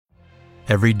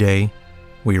Every day,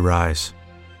 we rise,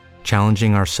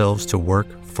 challenging ourselves to work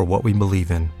for what we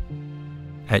believe in.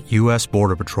 At U.S.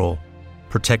 Border Patrol,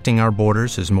 protecting our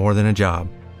borders is more than a job.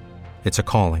 It's a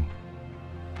calling.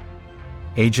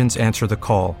 Agents answer the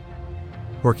call,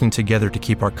 working together to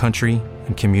keep our country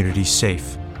and communities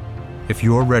safe. If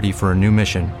you're ready for a new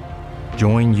mission,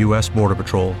 join U.S. Border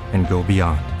Patrol and go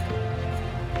beyond.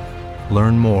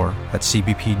 Learn more at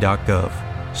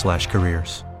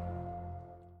cbp.gov/careers.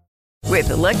 With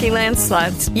the Lucky Land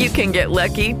Slots, you can get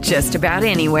lucky just about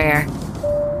anywhere.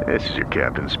 This is your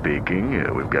captain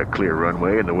speaking. We've got clear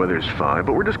runway and the weather's fine,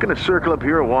 but we're just going to circle up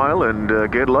here a while and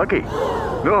get lucky.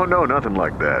 No, nothing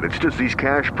like that. It's just these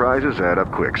cash prizes add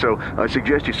up quick. So I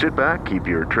suggest you sit back, keep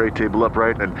your tray table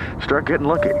upright, and start getting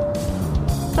lucky.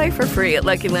 Play for free at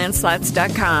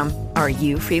LuckyLandSlots.com. Are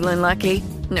you feeling lucky?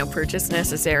 No purchase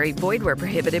necessary. Void where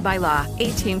prohibited by law.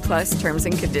 18+ terms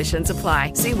and conditions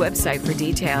apply. See website for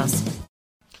details.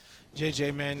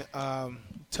 JJ, man,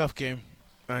 tough game.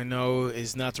 I know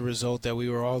it's not the result that we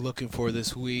were all looking for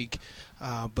this week,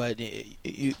 but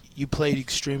you played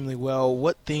extremely well.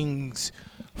 What things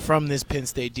from this Penn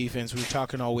State defense, we were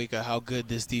talking all week about how good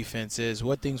this defense is.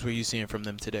 What things were you seeing from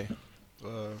them today?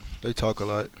 They talk a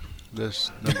lot.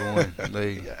 That's number one.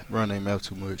 They run their mouth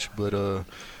too much, but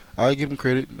I give them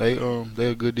credit.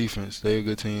 They're a good defense. They're a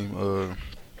good team.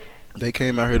 They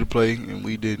came out here to play and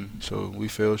we didn't, so we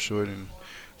fell short and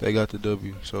they got the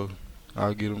W. So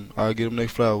I'll get them their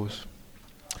flowers.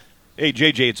 Hey,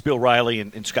 JJ, it's Bill Riley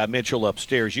and Scott Mitchell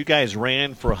upstairs. You guys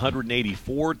ran for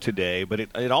 184 today, but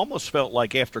it almost felt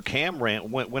like after Cam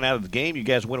went out of the game, you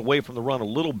guys went away from the run a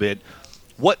little bit.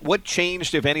 What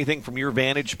changed, if anything, from your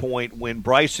vantage point when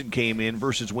Bryson came in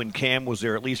versus when Cam was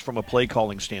there, at least from a play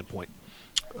calling standpoint?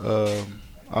 I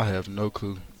have no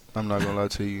clue. I'm not gonna lie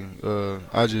to you.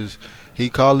 He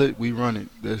called it, we run it.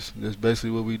 That's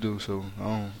basically what we do. So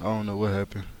I don't know what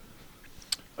happened.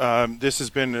 This has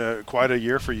been quite a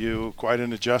year for you, quite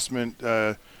an adjustment,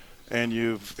 and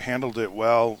you've handled it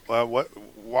well.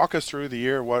 Walk us through the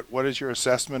year. What is your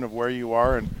assessment of where you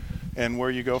are and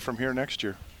where you go from here next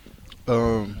year?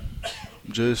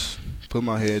 Just put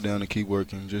my head down and keep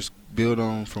working. Just build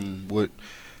on from what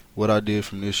I did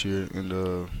from this year,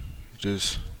 and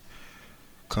just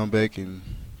come back and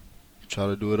try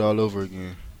to do it all over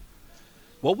again.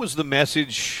 What was the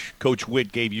message Coach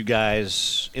Witt gave you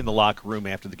guys in the locker room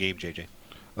after the game, JJ?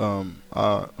 I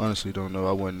honestly don't know.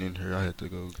 I wasn't in here. I had to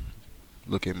go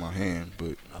look at my hand,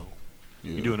 but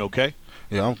yeah. You doing okay?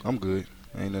 Yeah, I'm good.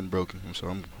 Ain't nothing broken, so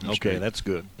I'm okay. straight. That's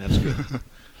good.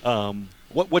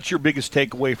 What's your biggest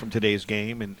takeaway from today's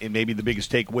game, and maybe the biggest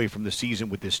takeaway from the season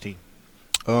with this team?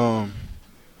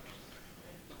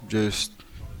 Just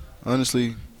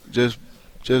honestly, just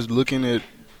looking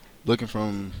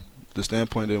from the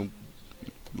standpoint that,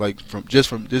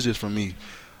 this is from me.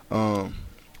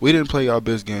 We didn't play our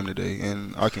best game today,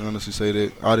 and I can honestly say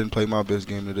that I didn't play my best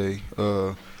game today.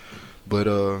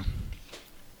 But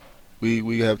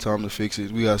we have time to fix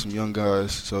it. We got some young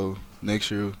guys, so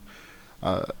next year,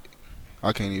 I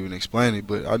can't even explain it,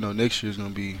 but I know next year is gonna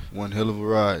be one hell of a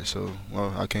ride. So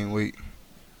I can't wait.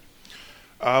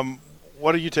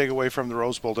 What do you take away from the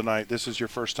Rose Bowl tonight? This is your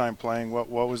first time playing. What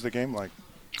was the game like?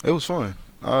 It was fun.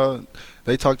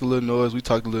 They talked a little noise. We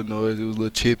talked a little noise. It was a little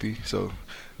chippy. So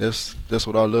that's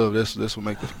what I love. That's what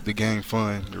make the game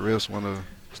fun. The refs want to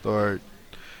start,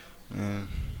 and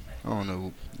I don't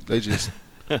know. They just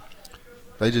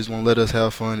won't let us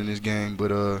have fun in this game. But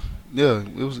yeah,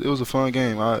 it was a fun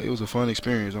game. It was a fun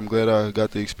experience. I'm glad I got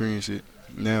to experience it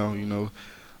now.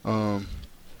 But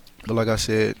like I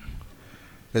said,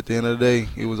 at the end of the day,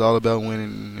 it was all about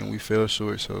winning, and we fell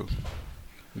short. So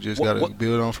we just got to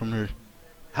build on from here.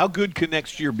 How good can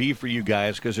next year be for you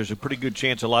guys? Because there's a pretty good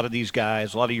chance a lot of these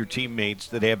guys, a lot of your teammates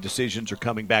that have decisions are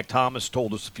coming back. Thomas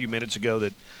told us a few minutes ago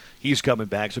that he's coming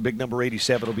back, so big number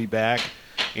 87 will be back,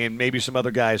 and maybe some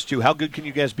other guys too. How good can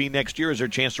you guys be next year? Is there a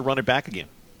chance to run it back again?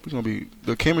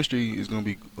 The chemistry is gonna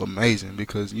be amazing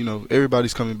because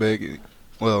everybody's coming back.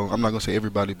 Well, I'm not gonna say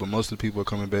everybody, but most of the people are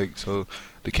coming back. So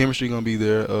the chemistry gonna be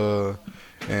there,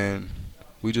 and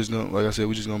we just gonna, like I said,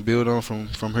 we just gonna build on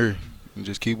from here and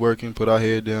just keep working, put our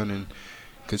head down, and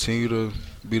continue to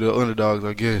be the underdogs,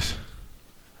 I guess.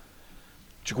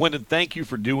 Jaquindon, thank you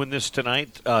for doing this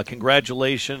tonight.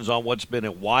 Congratulations on what's been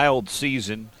a wild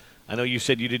season. I know you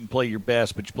said you didn't play your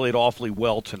best, but you played awfully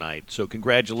well tonight. So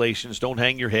congratulations. Don't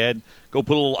hang your head. Go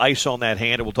put a little ice on that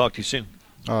hand, and we'll talk to you soon.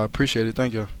 I appreciate it.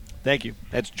 Thank you. Thank you.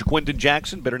 That's Jaquindon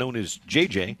Jackson, better known as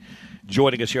JJ,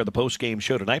 joining us here on the post-game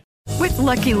show tonight. With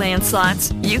Lucky Land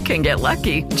Slots, you can get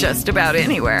lucky just about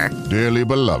anywhere. Dearly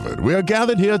beloved, we are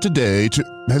gathered here today to...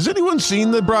 Has anyone seen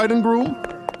the bride and groom?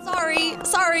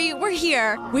 Sorry, we're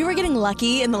here. We were getting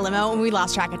lucky in the limo and we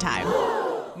lost track of time.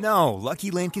 No,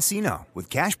 Lucky Land Casino, with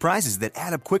cash prizes that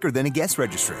add up quicker than a guest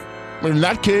registry. In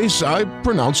that case, I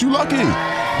pronounce you lucky.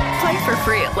 Play for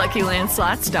free at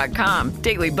LuckyLandSlots.com.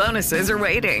 Daily bonuses are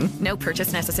waiting. No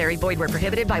purchase necessary. Void where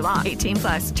prohibited by law.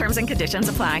 18+. Terms and conditions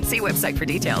apply. See website for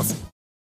details.